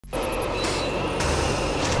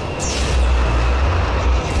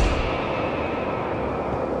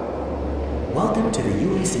Welcome to the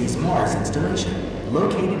UAC's Mars installation,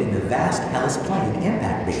 located in the vast Hellas Plain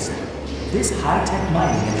impact basin. This high-tech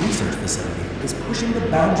mining and research facility is pushing the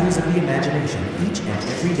boundaries of the imagination each and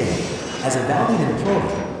every day. As a valued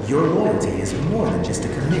employee, your loyalty is more than just a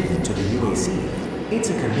commitment to the UAC. It's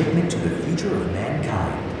a commitment to the future of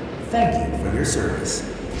mankind. Thank you for your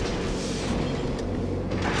service.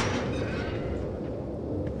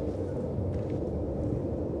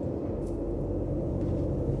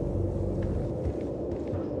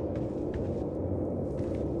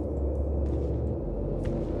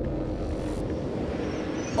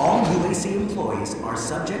 All UAC employees are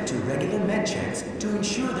subject to regular med checks to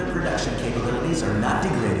ensure their production capabilities are not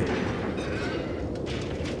degraded.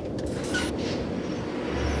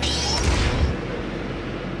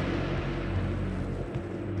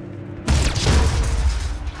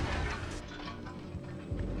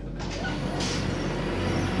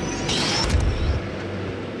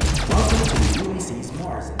 Welcome to the UAC's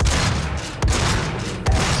Mars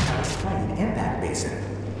Hellas Plain impact basin.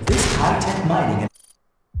 This high-tech mining